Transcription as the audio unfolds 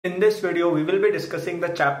In this video, we will be discussing the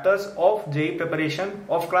chapters of JEE preparation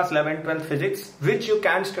of class 11-12 physics, which you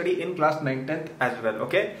can study in class 9-10th as well.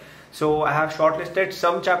 Okay, so I have shortlisted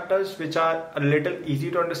some chapters which are a little easy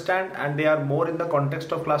to understand and they are more in the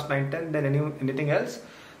context of class 9-10 than anything else.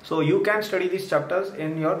 So you can study these chapters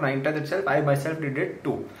in your 9-10th itself. I myself did it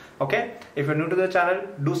too. Okay, if you're new to the channel,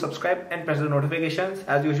 do subscribe and press the notifications.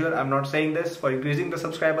 As usual, I'm not saying this for increasing the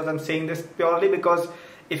subscribers. I'm saying this purely because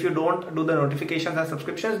if you don't do the notifications and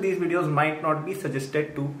subscriptions, these videos might not be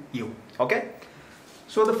suggested to you. Okay,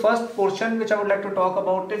 so the first portion which I would like to talk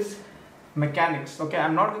about is mechanics. Okay,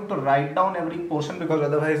 I'm not going to write down every portion because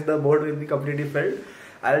otherwise the board will be completely filled.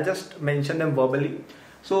 I'll just mention them verbally.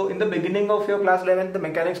 So in the beginning of your class 11, the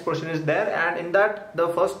mechanics portion is there, and in that the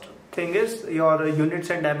first thing is your units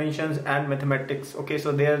and dimensions and mathematics. Okay,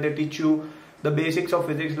 so there they teach you the basics of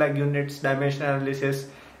physics like units, dimension analysis,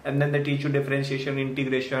 and then they teach you differentiation,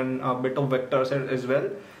 integration, a bit of vectors as well.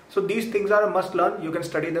 So these things are a must learn. You can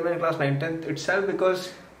study them in class 9-10th itself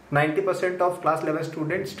because 90% of class 11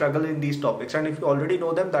 students struggle in these topics, and if you already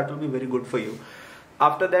know them, that will be very good for you.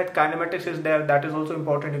 After that, kinematics is there. That is also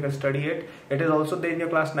important. You can study it. It is also there in your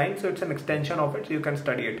class 9, so it's an extension of it, so you can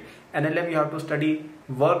study it. NLM, you have to study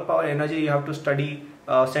work, power, energy. You have to study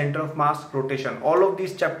center of mass, rotation. All of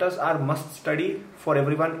these chapters are must study for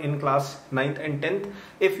everyone in class 9th and 10th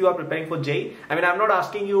if you are preparing for JEE. I mean, I'm not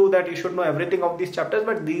asking you that you should know everything of these chapters,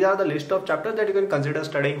 but these are the list of chapters that you can consider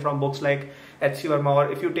studying from books like HC Verma,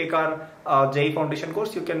 or if you take our JEE foundation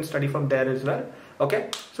course, you can study from there as well. Okay,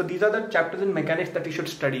 so these are the chapters in mechanics that you should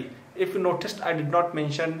study. If you noticed, I did not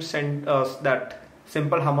mention that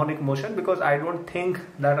simple harmonic motion because I don't think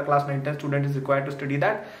that a class 9-10 student is required to study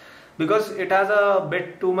that, because it has a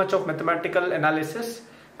bit too much of mathematical analysis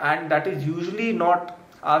and that is usually not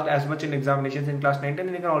asked as much in examinations in class 9-10,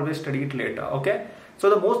 and you can always study it later. Okay,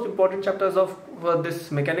 so the most important chapters of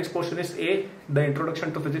this mechanics portion is A, the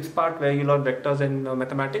introduction to physics part, where you learn vectors and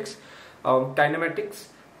mathematics, kinematics,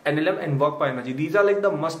 NLM, and work by energy. These are like the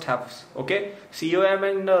must-haves. Okay, COM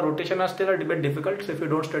and rotation are still a bit difficult, so if you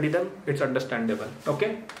don't study them, it's understandable.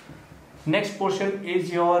 Okay, next portion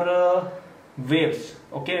is your waves.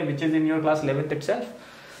 Okay, which is in your class 11th itself.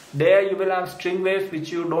 There you will have string waves,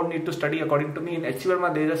 which you don't need to study according to me. In HC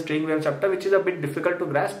Verma, there is a string wave chapter which is a bit difficult to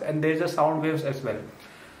grasp, and there is a sound waves as well.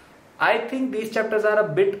 I think these chapters are a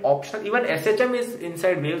bit optional. Even SHM is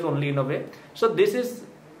inside waves only in a way. So this is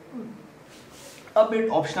a bit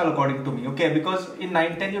optional according to me. Okay, because in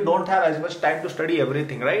 9-10 you don't have as much time to study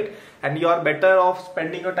everything, right? And you are better off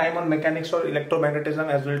spending your time on mechanics or electromagnetism,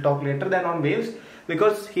 as we'll talk later, than on waves,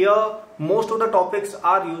 because here most of the topics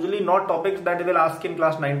are usually not topics that they will ask in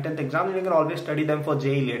class 9-10th exam, and you can always study them for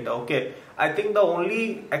JEE later. Okay, I think the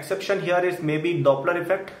only exception here is maybe Doppler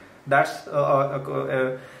effect. That's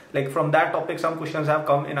like from that topic some questions have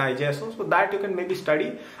come in IJSO, so that you can maybe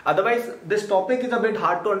study. Otherwise this topic is a bit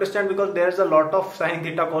hard to understand because there's a lot of sin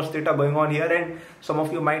theta cos theta going on here, and some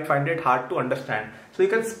of you might find it hard to understand. So you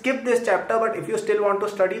can skip this chapter, but if you still want to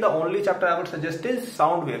study, the only chapter I would suggest is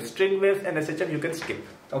sound waves, string waves, and SHM you can skip.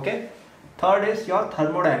 Okay, third is your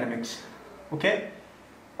thermodynamics. Okay,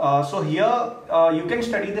 so here you can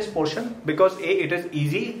study this portion because A, it is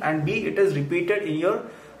easy, and B, it is repeated in your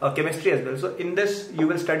chemistry as well. So in this you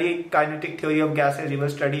will study kinetic theory of gases, you will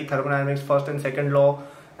study thermodynamics first and second law,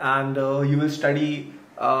 and you will study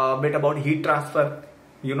a bit about heat transfer,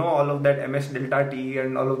 you know, all of that MS delta T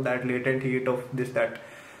and all of that latent heat of this that.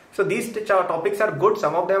 So these topics are good.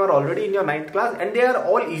 Some of them are already in your 9th class and they are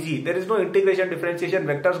all easy. There is no integration, differentiation,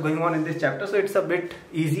 vectors going on in this chapter, so it's a bit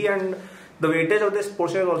easy, and the weightage of this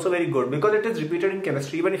portion is also very good because it is repeated in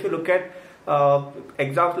chemistry. Even if you look at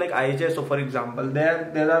exams like IJSO, for example,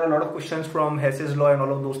 there are a lot of questions from Hess's law and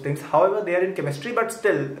all of those things. However, they are in chemistry, but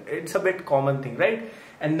still it's a bit common thing, right?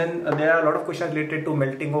 And then there are a lot of questions related to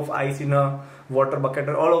melting of ice in a water bucket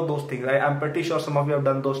or all of those things. I'm pretty sure some of you have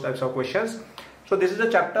done those types of questions. So this is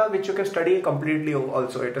a chapter which you can study completely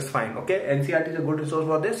also. It is fine. Okay, NCERT is a good resource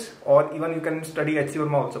for this, or even you can study HC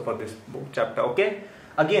Verma also for this book chapter. Okay,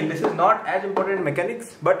 again, this is not as important in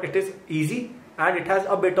mechanics, but it is easy and it has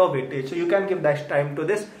a bit of weightage, so you can give that time to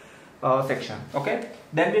this section. Okay,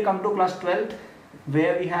 then we come to class 12th,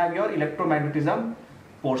 where we have your electromagnetism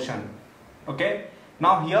portion. Okay,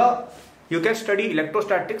 now here you can study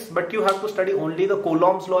electrostatics, but you have to study only the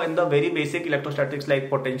Coulomb's law and the very basic electrostatics like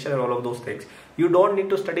potential and all of those things. You don't need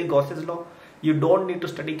to study Gauss's law, you don't need to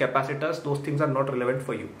study capacitors, those things are not relevant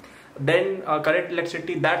for you. Then current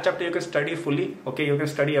electricity, that chapter you can study fully. Okay, you can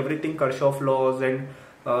study everything, Kirchhoff laws and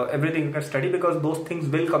everything you can study, because those things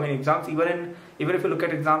will come in exams. Even if you look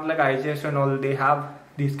at exams like IJSO and all, they have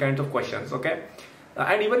these kinds of questions. Okay,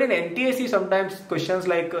 And even in NTSE, sometimes questions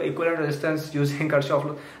like equivalent resistance using Kirchhoff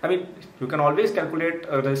law. I mean, you can always calculate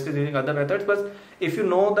resistance using other methods, but if you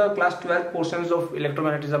know the class 12 portions of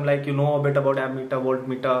electromagnetism, like you know a bit about ammeter,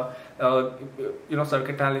 voltmeter,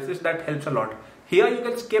 circuit analysis, that helps a lot. Here you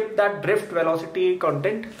can skip that drift velocity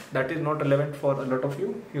content, that is not relevant for a lot of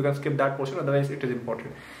you. You can skip that portion, otherwise it is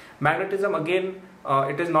important. Magnetism, again,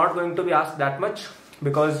 it is not going to be asked that much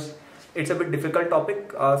because it's a bit difficult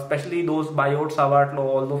topic, especially those Biot, Savart law,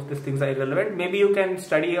 all those these things are irrelevant. Maybe you can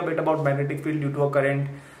study a bit about magnetic field due to a current,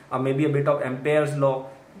 maybe a bit of Ampere's law.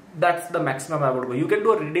 That's the maximum I would go. You can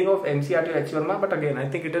do a reading of NCERT or HVMA, but again, I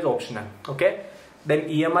think it is optional. Okay. Then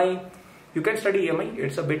EMI, you can study EMI.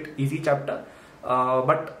 It's a bit easy chapter,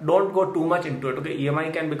 but don't go too much into it. Okay.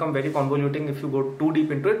 EMI can become very convoluting if you go too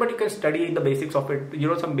deep into it, but you can study the basics of it. You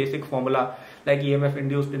know, some basic formula like EMF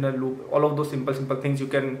induced in a loop. All of those simple things you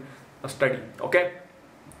can study. Okay.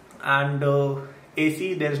 And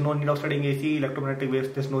AC, there is no need of studying AC. Electromagnetic waves,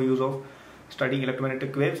 there's no use of studying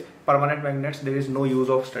electromagnetic waves. Permanent magnets, there is no use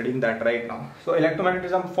of studying that right now. So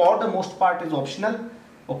electromagnetism for the most part is optional.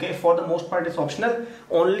 Okay, for the most part is optional.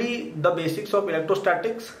 Only the basics of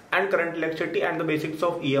electrostatics and current electricity and the basics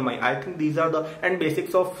of EMI, I think these are the, and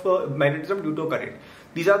basics of magnetism due to current.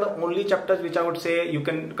 These are the only chapters which I would say you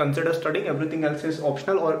can consider studying. Everything else is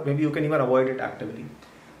optional, or maybe you can even avoid it actively.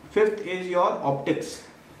 Fifth is your optics.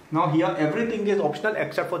 Now here everything is optional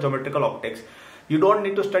except for geometrical optics. You don't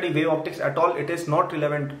need to study wave optics at all. It is not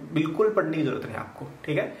relevant. बिल्कुल पढ़ने की जरूरत नहीं आपको,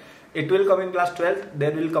 ठीक है? It will come in class 12.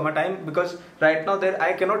 There will come a time, because right now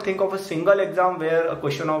I cannot think of a single exam where a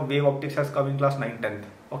question of wave optics has come in class 9th, 10th,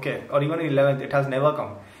 okay, or even in 11th. It has never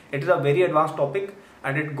come. It is a very advanced topic,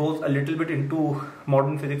 and it goes a little bit into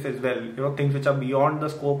modern physics as well. You know, things which are beyond the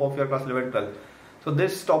scope of your class 11, 12. So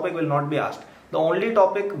this topic will not be asked. The only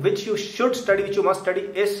topic which you should study, which you must study,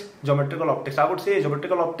 is geometrical optics. I would say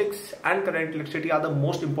geometrical optics and current electricity are the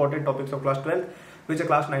most important topics of class 12, which a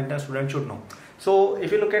class 9 student should know. So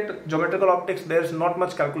if you look at geometrical optics, there's not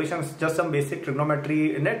much calculations, just some basic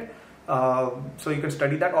trigonometry in it. So you can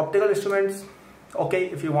study that. Optical instruments, okay,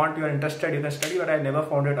 if you want, you are interested, you can study, but I never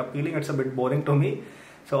found it appealing. It's a bit boring to me.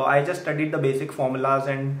 So I just studied the basic formulas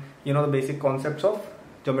and, you know, the basic concepts of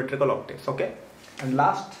geometrical optics. Okay. And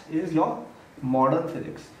last is your modern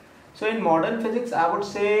physics. So in modern physics, I would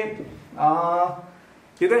say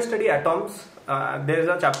you can study atoms. There is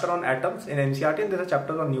a chapter on atoms in NCERT, and there is a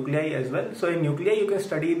chapter on nuclei as well. So in nuclei, you can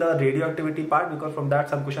study the radioactivity part, because from that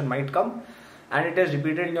some question might come, and it is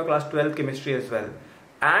repeated in your class 12 chemistry as well.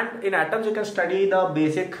 And in atoms, you can study the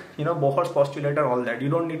basic, you know, Bohr's postulate and all that. You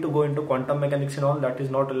don't need to go into quantum mechanics and all. That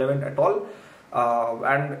is not relevant at all.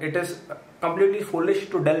 And it is completely foolish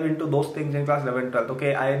to delve into those things in class 11, 12.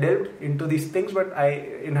 Okay, I delved into these things, but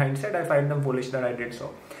in hindsight, I find them foolish that I did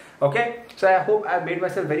so. Okay, so I hope I made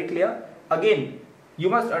myself very clear. Again, you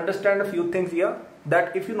must understand a few things here,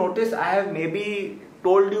 that if you notice, I have maybe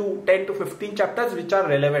told you 10 to 15 chapters which are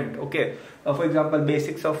relevant. Okay, for example,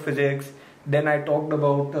 basics of physics. Then I talked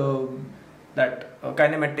about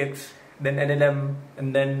kinematics, then NLM,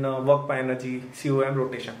 and then work by energy, COM,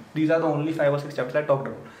 rotation. These are the only 5 or 6 chapters I talked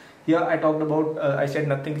about. Here I talked about, I said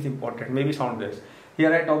nothing is important, maybe sound waves.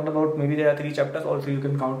 Here I talked about, maybe there are 3 chapters, also you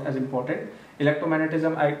can count as important.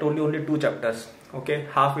 Electromagnetism, I told you only 2 chapters. Okay,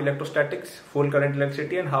 half electrostatics, full current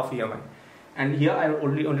electricity, and half EMI. And here I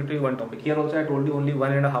only told you 1 topic. Here also I told you only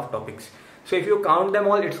 1.5 topics. So if you count them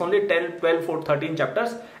all, it's only 10, 12, 14, 13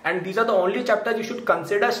 chapters, and these are the only chapters you should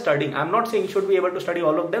consider studying. I'm not saying you should be able to study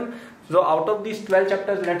all of them. So out of these 12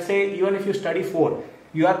 chapters, let's say even if you study 4,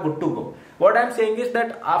 you are good to go. What I'm saying is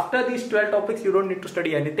that after these 12 topics, you don't need to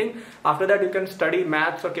study anything. After that, you can study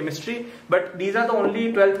maths or chemistry, but these are the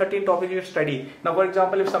only 12, 13 topics you study. Now, for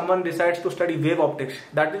example, if someone decides to study wave optics,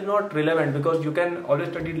 that is not relevant, because you can always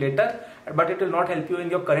study later, but it will not help you in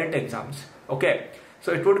your current exams. Okay.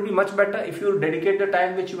 So it would be much better if you dedicate the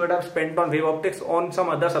time which you would have spent on wave optics on some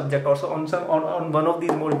other subject, also on one of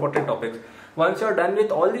these more important topics. Once you are done with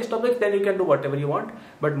all these topics, then you can do whatever you want,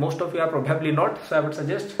 but most of you are probably not. So I would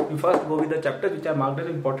suggest you first go with the chapters which are marked as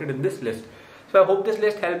important in this list. So I hope this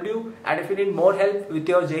list helped you, and if you need more help with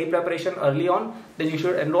your JEE preparation early on, then you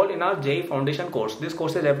should enroll in our JEE Foundation course. This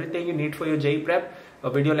course is everything you need for your JEE prep.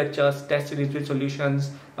 Video lectures, test series with solutions,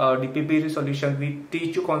 DPP solutions. We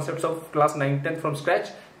teach you concepts of class 9, 10 from scratch.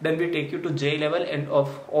 Then we take you to JEE level and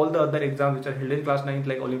of all the other exams which are held in class 9,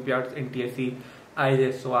 like Olympiads, NTSE,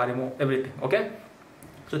 IJSO, RMO, everything. Okay.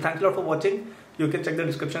 So thanks a lot for watching. You can check the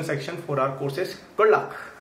description section for our courses. Good luck.